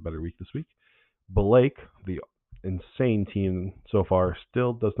think she has a better week this week. Blake, the insane team so far,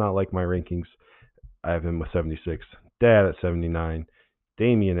 still does not like my rankings. I have him with 76, Dad at 79,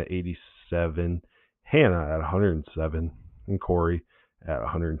 Damien at 87, Hannah at 107, and Corey at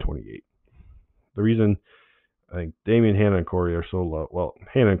 128. The reason I think Damien, Hannah, and Corey are so low, well,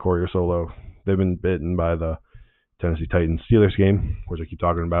 Hannah and Corey are so low, they've been bitten by the Tennessee Titans Steelers game, which I keep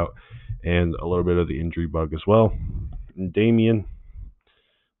talking about, and a little bit of the injury bug as well. And Damien,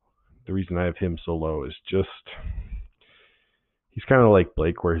 the reason I have him so low is just he's kind of like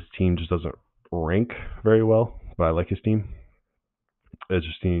Blake, where his team just doesn't rank very well, but I like his team. It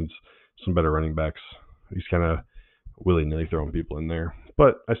just needs some better running backs. He's kind of willy-nilly throwing people in there,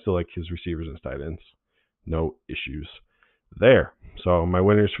 but I still like his receivers and tight ends. No issues there. So my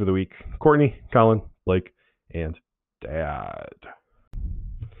winners for the week: Courtney, Colin, Blake, and Dad.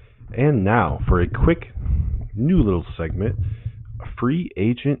 And now for a quick new little segment, free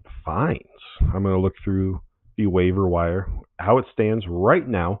agent finds. I'm going to look through the waiver wire, how it stands right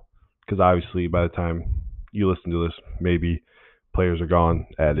now, because obviously by the time you listen to this, maybe players are gone,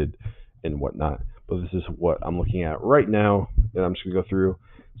 added, and whatnot. But this is what I'm looking at right now, and I'm just going to go through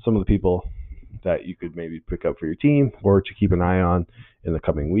some of the people that you could maybe pick up for your team or to keep an eye on in the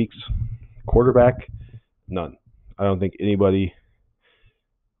coming weeks. Quarterback, none. I don't think anybody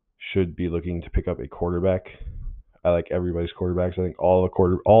should be looking to pick up a quarterback. I like everybody's quarterbacks. I think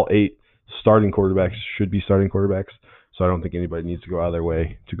all 8 starting quarterbacks should be starting quarterbacks. So I don't think anybody needs to go out of their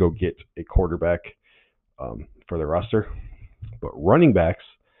way to go get a quarterback for their roster. But running backs,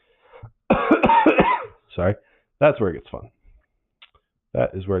 sorry, that's where it gets fun.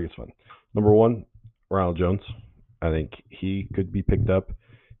 That is where it gets fun. Number 1, Ronald Jones. I think he could be picked up.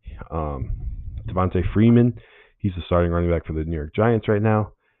 Devontae Freeman, he's the starting running back for the New York Giants right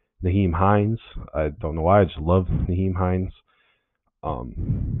now. Nyheim Hines, I don't know why, I just love Nyheim Hines.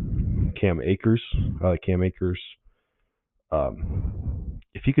 Cam Akers, I like Cam Akers.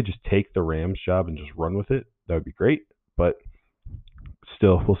 If he could just take the Rams job and just run with it, that would be great. But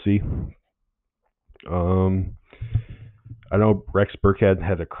still, we'll see. I know Rex Burkhead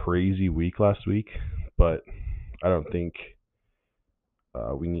had a crazy week last week, but I don't think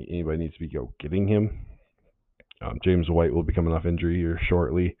anybody needs to be getting him. James White will be coming off injury here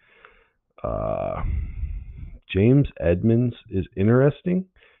shortly. James Edmonds is interesting.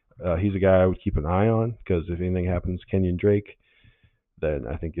 He's a guy I would keep an eye on because if anything happens to Kenyon Drake, then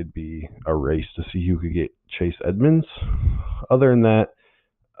I think it'd be a race to see who could get Chase Edmonds. Other than that,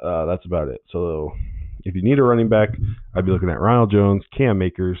 that's about it. So if you need a running back, I'd be looking at Ronald Jones, Cam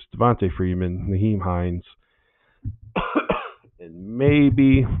Akers, Devontae Freeman, Nyheim Hines, and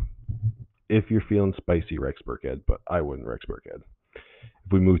maybe if you're feeling spicy, Rex Burkhead, but I wouldn't Rex Burkhead.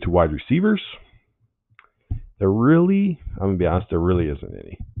 If we move to wide receivers, I'm going to be honest, there really isn't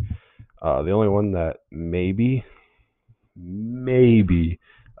any. The only one that maybe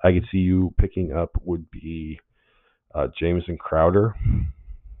I could see you picking up would be Jamison Crowder.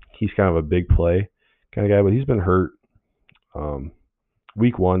 He's kind of a big play kind of guy, but he's been hurt.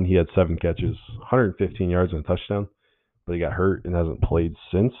 Week 1, he had 7 catches, 115 yards and a touchdown, but he got hurt and hasn't played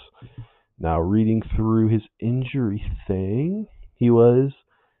since. Now, reading through his injury thing, he was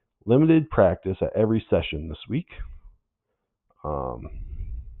limited practice at every session this week.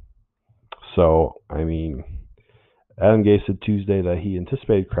 So, I mean, Adam Gase said Tuesday that he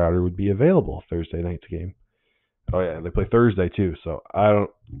anticipated Crowder would be available Thursday night's game. Oh yeah, they play Thursday too. So I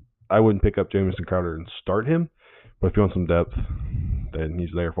I wouldn't pick up Jamison Crowder and start him, but if you want some depth, then he's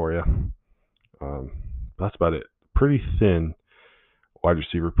there for you. That's about it. Pretty thin wide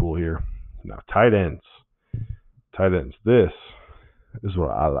receiver pool here. Now, tight ends. Tight ends. This is what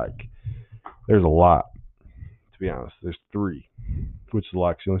I like. There's a lot, to be honest. There's 3, which is a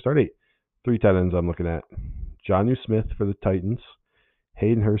lot because you only start 8. 3 tight ends I'm looking at. Jonnu Smith for the Titans,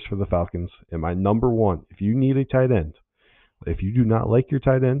 Hayden Hurst for the Falcons, and my number 1, if you need a tight end, if you do not like your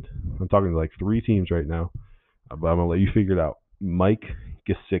tight end, I'm talking to like 3 teams right now, but I'm going to let you figure it out. Mike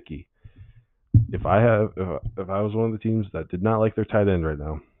Gesicki. If I was one of the teams that did not like their tight end right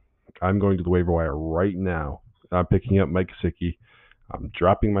now, I'm going to the waiver wire right now. I'm picking up Mike Gesicki. I'm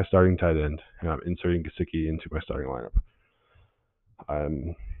dropping my starting tight end, and I'm inserting Gesicki into my starting lineup.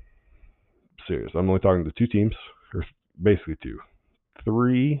 I'm serious. I'm only talking to 2 teams, or basically 2.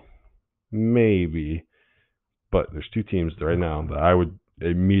 3, maybe, but there's 2 teams right now that I would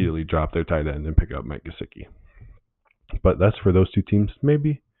immediately drop their tight end and pick up Mike Gesicki. But that's for those 2 teams,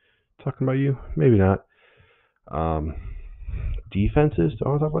 maybe. Talking about you, maybe not. Defenses? Do I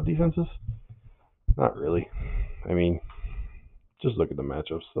want to talk about defenses? Not really. I mean, just look at the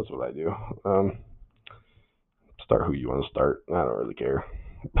matchups. That's what I do. Start who you want to start. I don't really care.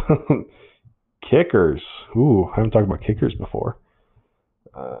 Kickers. Ooh, I haven't talked about kickers before.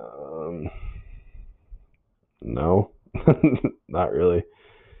 No, not really.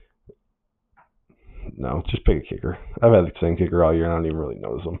 No, just pick a kicker. I've had the same kicker all year, and I don't even really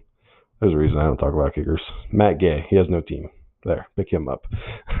notice them. There's a reason I don't talk about kickers. Matt Gay, he has no team. There, pick him up.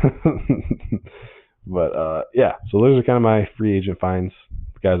 But, yeah, so those are kind of my free agent finds,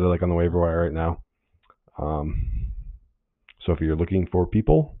 the guys I like on the waiver wire right now. So if you're looking for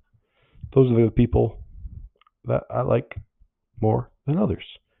people, those are the people that I like more than others.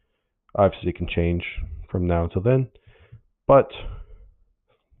 Obviously, it can change from now until then, but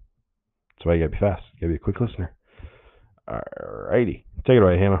that's why you gotta be fast. You gotta be a quick listener. Alrighty, take it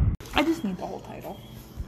away, Hannah. I just need the whole title.